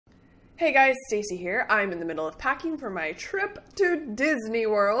Hey guys, Stacy here. I'm in the middle of packing for my trip to Disney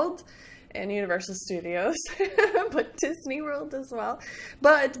World and Universal Studios, but Disney World as well.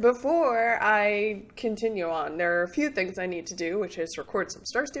 But before I continue on, there are a few things I need to do, which is record some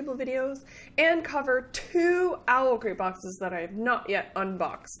Star Stable videos and cover 2 OwlCrate boxes that I have not yet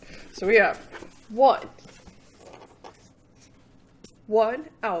unboxed. So we have one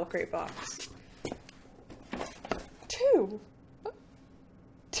OwlCrate box, two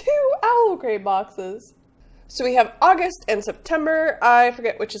OwlCrate boxes. So we have August and September. I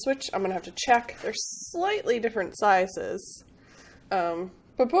forget which is which. I'm gonna have to check. They're slightly different sizes, but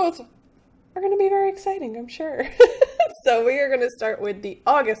both are gonna be very exciting, I'm sure. So we are gonna start with the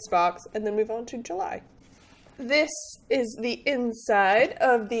August box and then move on to July. This is the inside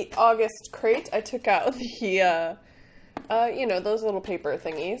of the August crate. I took out the, you know, those little paper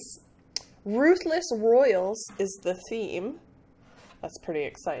thingies. Ruthless Royals is the theme. That's pretty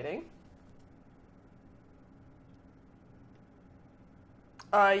exciting.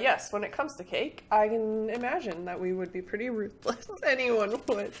 Yes, when it comes to cake, I can imagine that we would be pretty ruthless. Anyone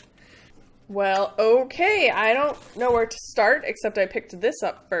would. Well, okay, I don't know where to start, except I picked this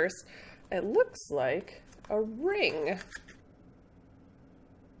up first. It looks like a ring.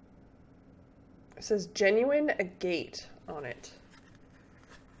 It says Genuine Agate on it.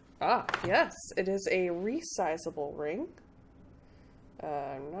 Ah, yes, it is a resizable ring.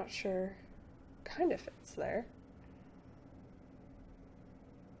 I'm not sure. Kind of fits there.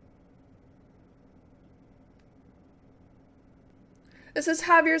 It says,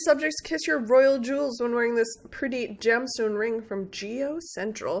 have your subjects kiss your royal jewels when wearing this pretty gemstone ring from Geo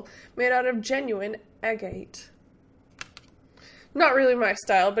Central, made out of genuine agate. Not really my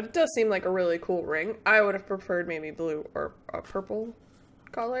style, but it does seem like a really cool ring. I would have preferred maybe blue or a purple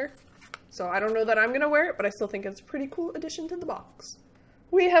color. So I don't know that I'm going to wear it, but I still think it's a pretty cool addition to the box.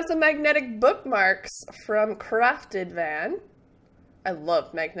 We have some magnetic bookmarks from Crafted Van. I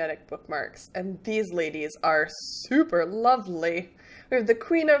love magnetic bookmarks, and these ladies are super lovely. We have the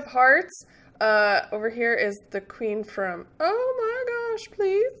Queen of Hearts. Over here is the Queen from... Oh my gosh,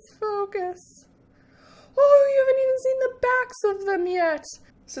 please focus. Oh, you haven't even seen the backs of them yet.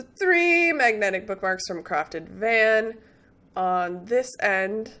 So 3 magnetic bookmarks from Crafted Van. On this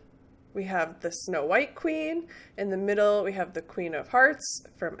end, we have the Snow White Queen. In the middle, we have the Queen of Hearts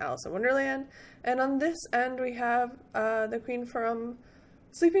from Alice in Wonderland. And on this end, we have the Queen from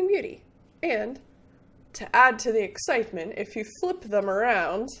Sleeping Beauty. And to add to the excitement, if you flip them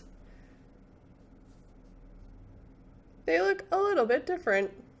around, they look a little bit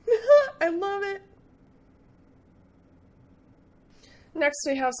different. I love it. Next,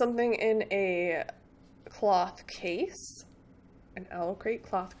 we have something in a cloth case. An OwlCrate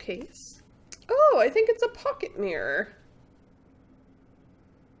cloth case. Oh, I think it's a pocket mirror.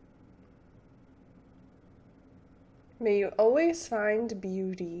 May you always find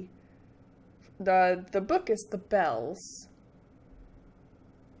beauty. The book is The Bells.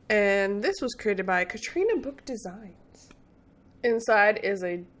 And this was created by Katrina Book Designs. Inside is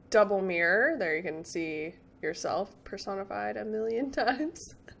a double mirror. There you can see yourself personified a million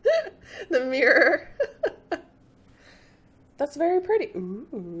times. The mirror. That's very pretty.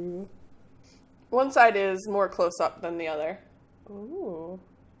 Ooh. One side is more close up than the other. Ooh.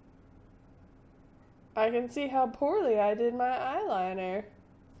 I can see how poorly I did my eyeliner.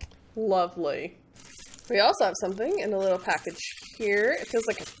 Lovely. We also have something in a little package here. It feels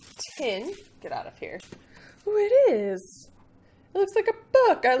like a tin. Get out of here. Oh, it is. It looks like a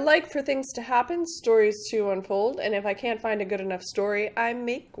book. I like for things to happen, stories to unfold, and if I can't find a good enough story, I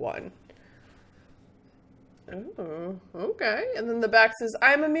make one. Oh, okay. And then the back says,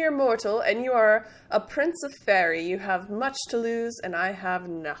 I'm a mere mortal, and you are a prince of fairy. You have much to lose, and I have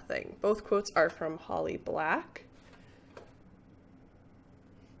nothing. Both quotes are from Holly Black.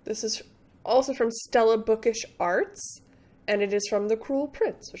 This is also from Stella Bookish Arts, and it is from The Cruel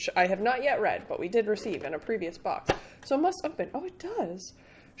Prince, which I have not yet read, but we did receive in a previous box. So it must open. Oh, it does.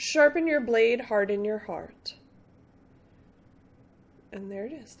 Sharpen your blade, harden your heart. And there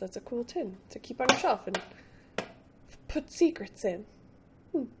it is. That's a cool tin to keep on your shelf and put secrets in.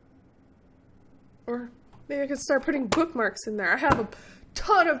 Or maybe I could start putting bookmarks in there. I have a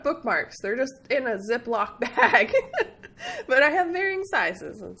ton of bookmarks. They're just in a Ziploc bag. But I have varying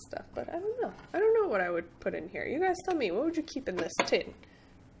sizes and stuff. But I don't know. I don't know what I would put in here. You guys tell me. What would you keep in this tin?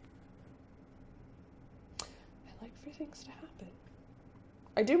 I like for things to happen.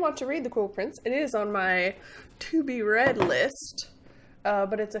 I do want to read The Cruel Prince. It is on my to-be-read list.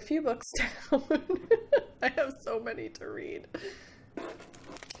 But it's a few books down. I have so many to read.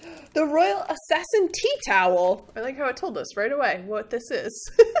 The Royal Assassin Tea Towel. I like how it told us right away what this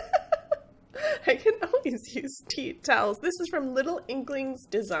is. I can always use tea towels. This is from Little Inklings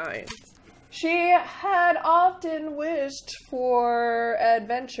Designs. She had often wished for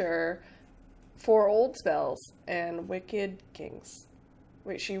adventure, for old spells, and wicked kings.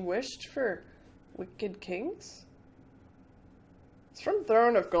 Wait, she wished for wicked kings? It's from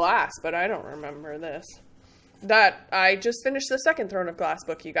Throne of Glass, but I don't remember this. I just finished the second Throne of Glass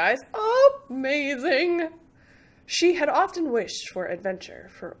book, you guys. Amazing! She had often wished for adventure,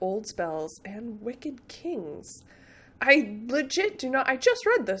 for old spells, and wicked kings. I legit do not... I just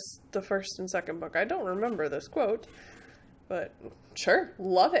read the first and second book. I don't remember this quote. But, sure,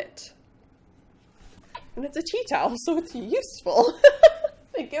 love it. And it's a tea towel, so it's useful.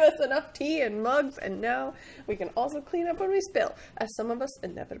 They give us enough tea and mugs, and now we can also clean up when we spill, as some of us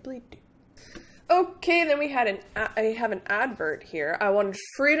inevitably do. Okay, then I have an advert here. I wanted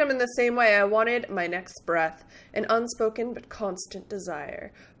freedom in the same way I wanted my next breath, an unspoken but constant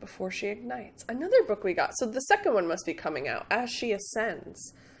desire, before she ignites. Another book we got, so the second one must be coming out, As She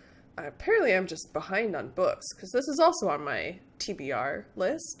Ascends. Apparently I'm just behind on books, because this is also on my TBR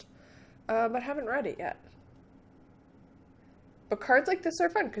list, but haven't read it yet. But cards like this are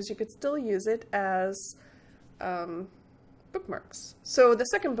fun, because you could still use it as bookmarks. So the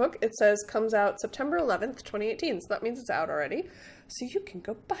second book, it says, comes out September 11th, 2018. So that means it's out already. So you can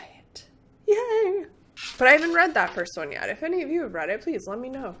go buy it. Yay! But I haven't read that first one yet. If any of you have read it, please let me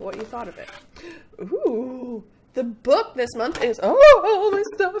know what you thought of it. Ooh! The book this month is... Oh, my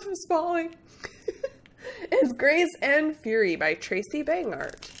stuff is falling. Is Grace and Fury by Tracy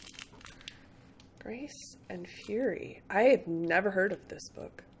Bangart. Grace and Fury. I have never heard of this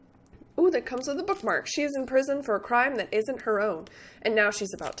book. Ooh, that comes with a bookmark. She is in prison for a crime that isn't her own, and now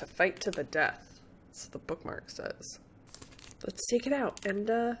she's about to fight to the death. That's what the bookmark says. Let's take it out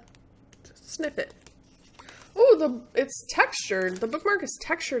and sniff it. Ooh, it's textured. The bookmark is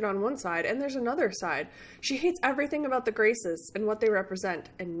textured on one side, and there's another side. She hates everything about the Graces and what they represent,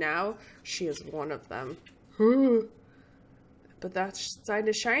 and now she is one of them. But that side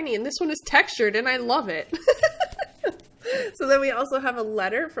is shiny, and this one is textured, and I love it. So then we also have a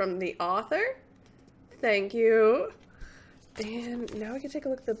letter from the author. Thank you. And now we can take a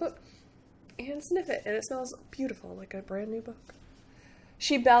look at the book and sniff it, and it smells beautiful, like a brand new book.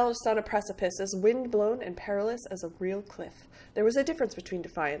 She balanced on a precipice as wind-blown and perilous as a real cliff. There was a difference between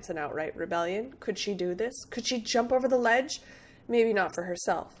defiance and outright rebellion. Could she do this? Could she jump over the ledge? Maybe not for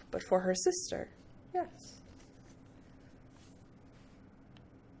herself, but for her sister. Yes.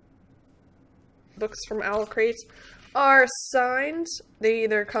 Books from OwlCrate are signed. They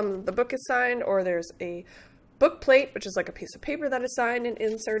either come, the book is signed, or there's a book plate, which is like a piece of paper that is signed and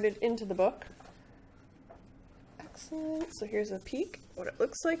inserted into the book. Excellent. So here's a peek what it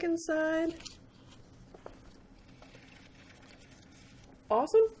looks like inside.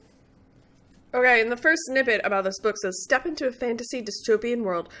 Awesome. Okay, and the first snippet about this book says, step into a fantasy dystopian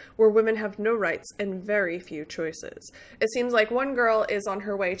world where women have no rights and very few choices. It seems like one girl is on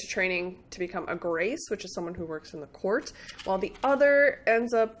her way to training to become a Grace, which is someone who works in the court, while the other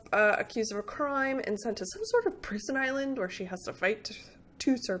ends up accused of a crime and sent to some sort of prison island where she has to fight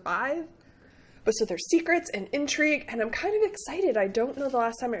to survive. But so there's secrets and intrigue, and I'm kind of excited. I don't know the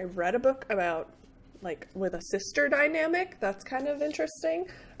last time I read a book about, like, with a sister dynamic. That's kind of interesting.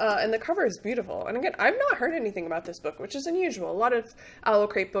 And the cover is beautiful. And again, I've not heard anything about this book, which is unusual. A lot of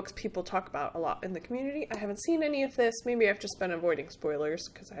OwlCrate books people talk about a lot in the community. I haven't seen any of this. Maybe I've just been avoiding spoilers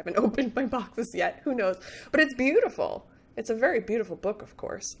because I haven't opened my boxes yet. Who knows? But it's beautiful. It's a very beautiful book, of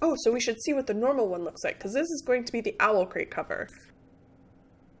course. Oh, so we should see what the normal one looks like, because this is going to be the OwlCrate cover.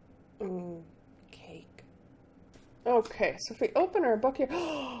 Cake. Okay, so if we open our book here...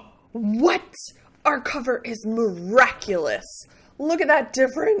 What? Our cover is miraculous. Look at that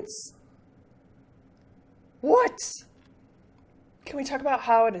difference. What? Can we talk about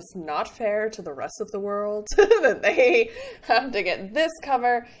how it is not fair to the rest of the world that they have to get this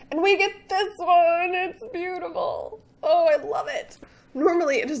cover and we get this one? It's beautiful. Oh, I love it.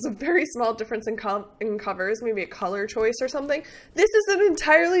 Normally it is a very small difference in covers, maybe a color choice or something. This is an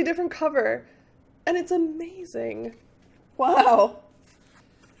entirely different cover and it's amazing. Wow.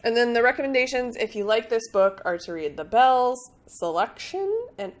 And then the recommendations, if you like this book, are to read The Bells, Selection,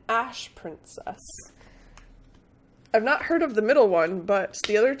 and Ash Princess. I've not heard of the middle one, but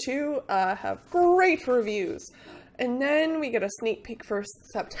the other two have great reviews. And then we get a sneak peek for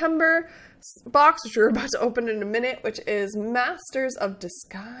September box, which we're about to open in a minute, which is Masters of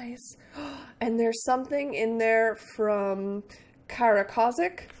Disguise. And there's something in there from Kara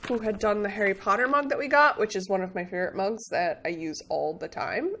Kozik, who had done the Harry Potter mug that we got, which is one of my favorite mugs that I use all the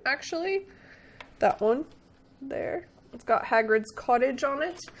time, actually. That one there. It's got Hagrid's cottage on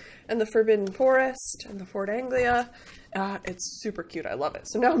it, and the Forbidden Forest, and the Fort Anglia. It's super cute. I love it.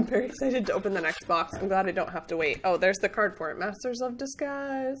 So now I'm very excited to open the next box. I'm glad I don't have to wait. Oh, there's the card for it. Masters of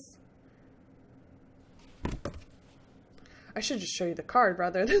Disguise. I should just show you the card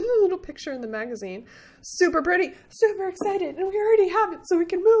rather than the little picture in the magazine. Super pretty, super excited, and we already have it, so we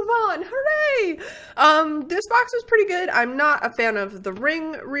can move on. Hooray! This box was pretty good. I'm not a fan of the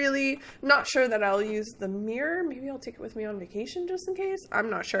ring, really. Not sure that I'll use the mirror. Maybe I'll take it with me on vacation just in case. I'm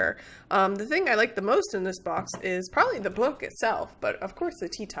not sure. The thing I like the most in this box is probably the book itself, but of course the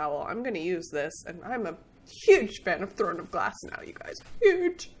tea towel. I'm going to use this, and I'm a huge fan of Throne of Glass now, you guys.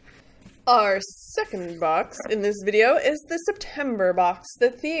 Huge! Our second box in this video is the September box, the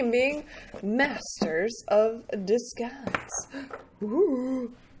theme being Masters of Disguise.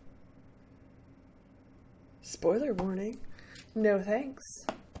 Ooh. Spoiler warning. No thanks.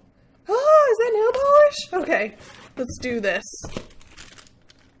 Oh, is that nail polish? Okay, let's do this.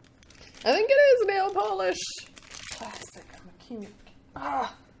 I think it is nail polish. Plastic, I'm a cute.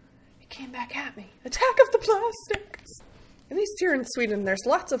 It came back at me. Attack of the plastics. At least here in Sweden, there's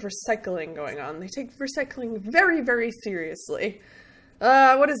lots of recycling going on. They take recycling very, very seriously.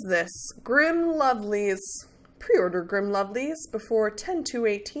 What is this? Grim Lovelies. Pre-order Grim Lovelies before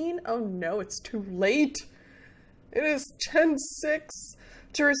 10/2/18. Oh no, it's too late. It is 10/6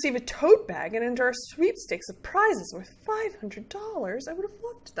 to receive a tote bag and enter our sweepstakes of prizes worth $500. I would have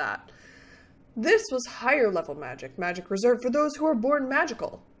loved that. This was higher level magic. Magic reserved for those who are born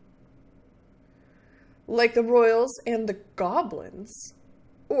magical. Like the royals and the goblins,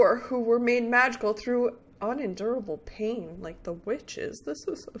 or who were made magical through unendurable pain, like the witches. This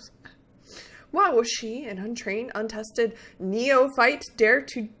is so sad. Why was she, an untrained, untested neophyte, dare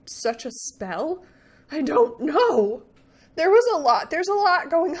to such a spell? I don't know. There's a lot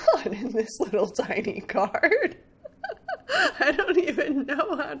going on in this little tiny card. I don't even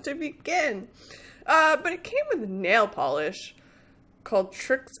know how to begin. But it came with nail polish called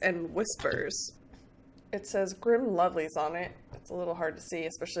Tricks and Whispers. It says Grim Lovelies on it. It's a little hard to see,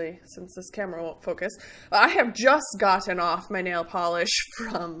 especially since this camera won't focus. I have just gotten off my nail polish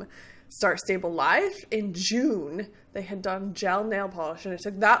from Start Stable Live in June. They had done gel nail polish, and it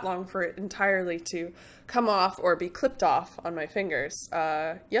took that long for it entirely to come off or be clipped off on my fingers.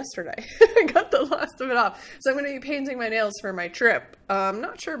 Yesterday, I got the last of it off. So I'm going to be painting my nails for my trip. I'm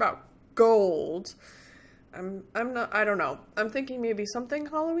not sure about gold. I don't know. I'm thinking maybe something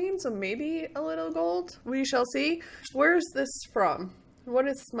Halloween, so maybe a little gold. We shall see. Where's this from? What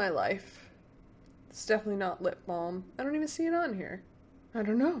is my life? It's definitely not lip balm. I don't even see it on here. I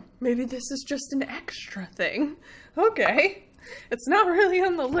don't know. Maybe this is just an extra thing. Okay. It's not really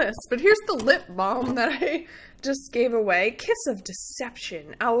on the list, but here's the lip balm that I just gave away. Kiss of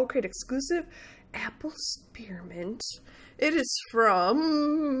Deception. OwlCrate exclusive. Apple Spearmint. It is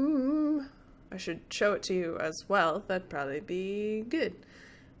from... I should show it to you as well. That'd probably be good.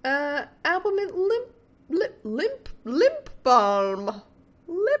 Apple Mint Limp Balm.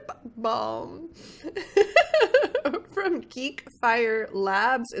 Lip Balm. From Geek Fire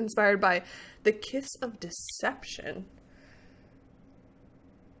Labs, inspired by the Kiss of Deception.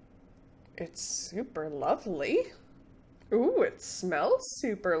 It's super lovely. Ooh, it smells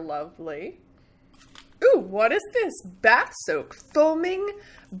super lovely. Ooh, what is this? Bath soak. Foaming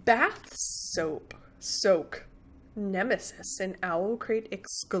bath soap. Soak. Nemesis, an OwlCrate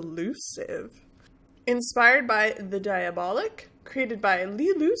exclusive. Inspired by The Diabolic. Created by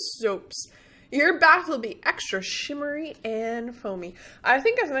Lilu Soaps. Your bath will be extra shimmery and foamy. I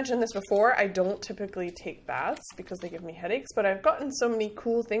think I've mentioned this before. I don't typically take baths because they give me headaches, but I've gotten so many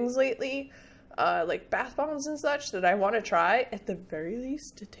cool things lately, like bath bombs and such, that I want to try, at the very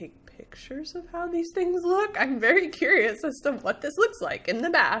least, to take pictures of how these things look. I'm very curious as to what this looks like in the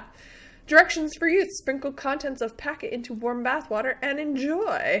bath. Directions for use. Sprinkle contents of packet into warm bath water and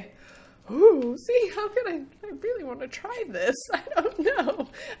enjoy. Ooh, see, how can I really want to try this. I don't know.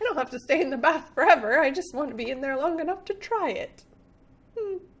 I don't have to stay in the bath forever. I just want to be in there long enough to try it.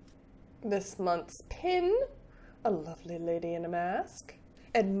 This month's pin. A lovely lady in a mask.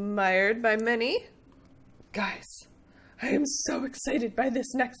 Admired by many. Guys, I am so excited by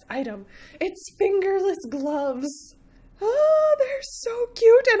this next item. It's fingerless gloves. Oh, they're so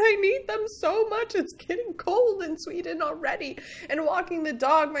cute and I need them so much. It's getting cold in Sweden already. And walking the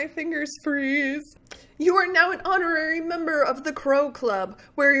dog, my fingers freeze. You are now an honorary member of the Crow Club.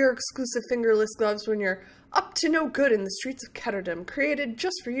 Wear your exclusive fingerless gloves when you're up to no good in the streets of Ketterdam. Created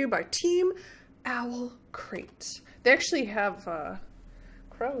just for you by Team OwlCrate. They actually have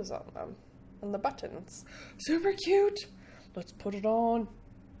crows on them. On the buttons. Super cute. Let's put it on.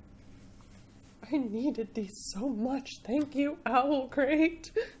 I I needed these so much. Thank you,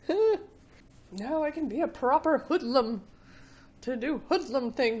 OwlCrate. Now I can be a proper hoodlum to do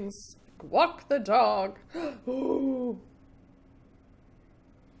hoodlum things. Walk the dog. Ooh.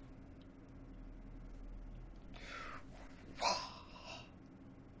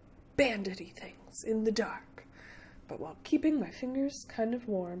 Bandity things in the dark, but while keeping my fingers kind of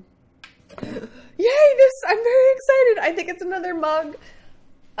warm. Yay, I'm very excited. I think it's another mug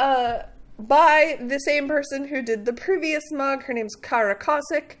by the same person who did the previous mug. Her name's Kara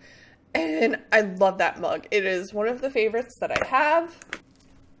Kosick, and I love that mug. It is one of the favorites that I have.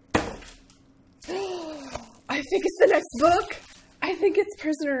 I think it's the next book. I think it's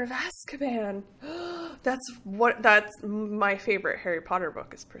Prisoner of Azkaban. That's my favorite Harry Potter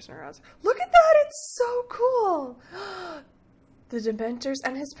book is Prisoner of Azkaban. Look at that, it's so cool. The Dementors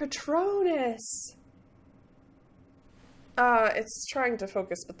and his Patronus. It's trying to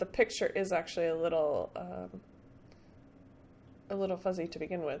focus, but the picture is actually a little fuzzy to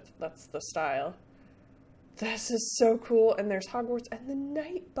begin with. That's the style. This is so cool, and there's Hogwarts and the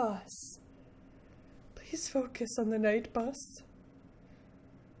night bus. Please focus on the night bus.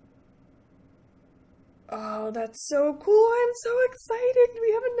 Oh, that's so cool. I'm so excited.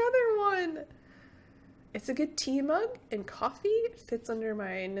 We have another one. It's a good tea mug and coffee. It fits under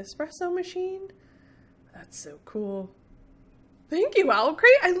my Nespresso machine. That's so cool. Thank you,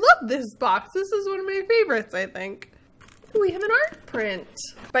 OwlCrate. I love this box. This is one of my favorites, I think. We have an art print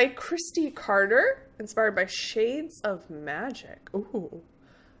by Christy Carter, inspired by Shades of Magic. Ooh,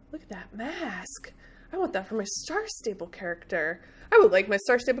 look at that mask. I want that for my Star Stable character. I would like my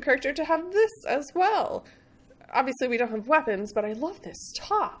Star Stable character to have this as well. Obviously, we don't have weapons, but I love this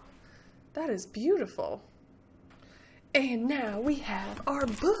top. That is beautiful. And now we have our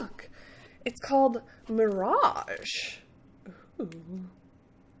book. It's called Mirage. Ooh.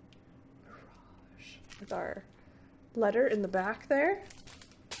 Mirage. With our letter in the back there.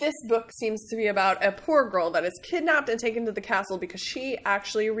 This book seems to be about a poor girl that is kidnapped and taken to the castle because she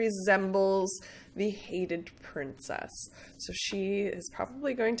actually resembles the hated princess. So she is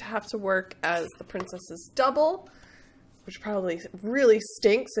probably going to have to work as the princess's double, which probably really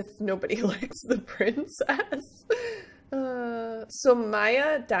stinks if nobody likes the princess.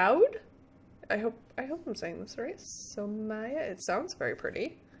 Somaya Daud? I hope I'm saying this right. Somaya, it sounds very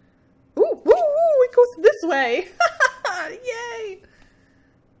pretty. Ooh, ooh, ooh, it goes this way. Yay!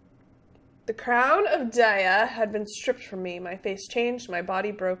 The crown of Daya had been stripped from me, my face changed, my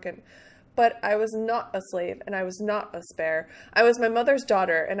body broken. But I was not a slave, and I was not a spare. I was my mother's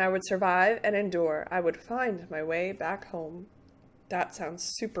daughter, and I would survive and endure. I would find my way back home. That sounds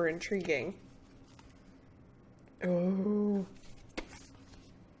super intriguing. Oh.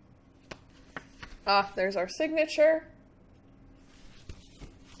 Ah, there's our signature.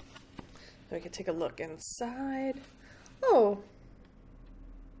 We can take a look inside. Oh.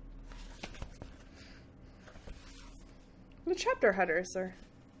 The chapter headers or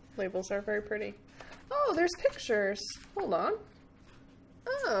labels are very pretty. Oh, there's pictures. Hold on.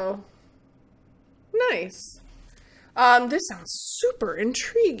 Oh. Nice. This sounds super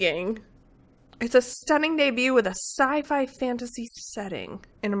intriguing. It's a stunning debut with a sci-fi fantasy setting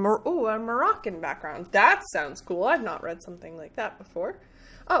in a Moroccan background. That sounds cool. I've not read something like that before.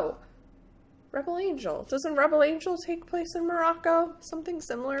 Oh, Rebel Angel. Doesn't Rebel Angel take place in Morocco? Something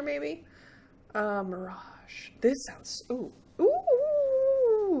similar, maybe? Mirage. This sounds... Ooh.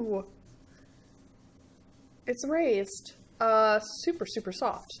 Ooh! It's raised. Super, super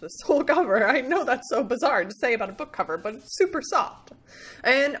soft. This whole cover. I know that's so bizarre to say about a book cover, but it's super soft.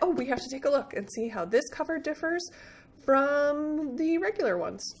 And, oh, we have to take a look and see how this cover differs from the regular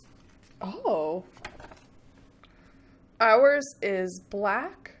ones. Oh. Ours is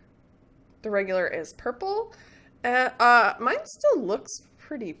black. The regular is purple. Mine still looks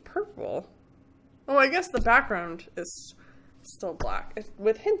pretty purple. Oh, I guess the background is still black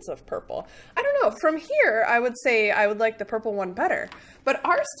with hints of purple. I don't know. From here, I would say I would like the purple one better, but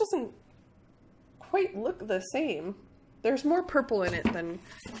ours doesn't quite look the same. There's more purple in it than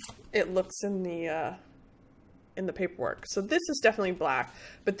it looks in the paperwork. So this is definitely black,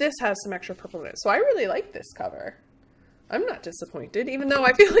 but this has some extra purple in it. So I really like this cover. I'm not disappointed, even though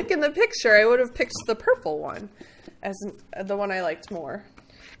I feel like in the picture I would have picked the purple one as the one I liked more.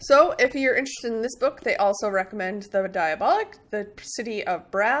 So, if you're interested in this book, they also recommend The Diabolic, The City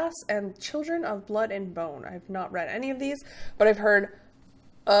of Brass, and Children of Blood and Bone. I've not read any of these, but I've heard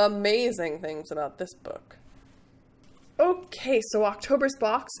amazing things about this book. Okay, so October's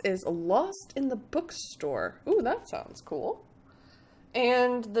box is Lost in the Bookstore. Ooh, that sounds cool.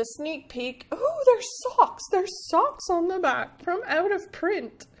 And the sneak peek, ooh, there's socks. There's socks on the back from Out of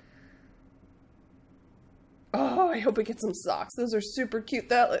Print. Oh, I hope we get some socks. Those are super cute.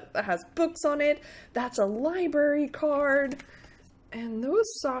 That has books on it. That's a library card. And those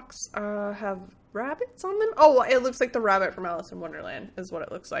socks have rabbits on them. Oh, it looks like the rabbit from Alice in Wonderland is what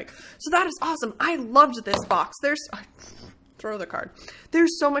it looks like. So that is awesome. I loved this box. Throw the card.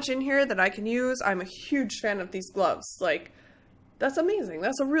 There's so much in here that I can use. I'm a huge fan of these gloves. Like, that's amazing.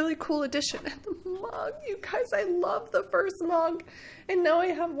 That's a really cool addition. And the mug, you guys, I love the first mug. And now I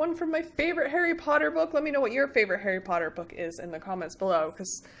have one from my favorite Harry Potter book. Let me know what your favorite Harry Potter book is in the comments below,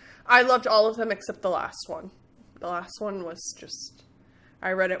 because I loved all of them except the last one. The last one was just...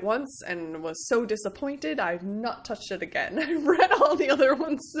 I read it once and was so disappointed, I've not touched it again. I've read all the other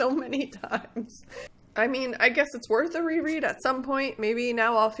ones so many times. I mean, I guess it's worth a reread at some point. Maybe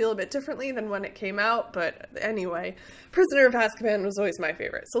now I'll feel a bit differently than when it came out, but anyway, Prisoner of Azkaban was always my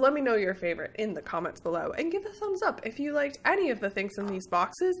favorite. So let me know your favorite in the comments below and give a thumbs up if you liked any of the things in these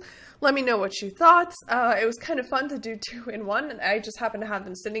boxes. Let me know what you thought. It was kind of fun to do 2 in 1, and I just happened to have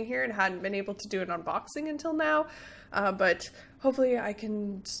them sitting here and hadn't been able to do an unboxing until now. But hopefully I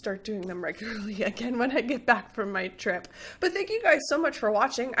can start doing them regularly again when I get back from my trip. But thank you guys so much for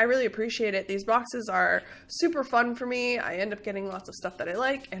watching. I really appreciate it. These boxes are super fun for me. I end up getting lots of stuff that I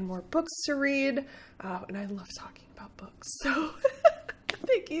like and more books to read. And I love talking about books. So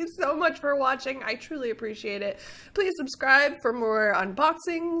thank you so much for watching. I truly appreciate it. Please subscribe for more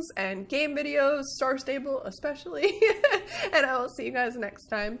unboxings and game videos, Star Stable especially. And I will see you guys next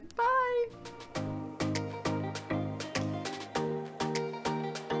time. Bye!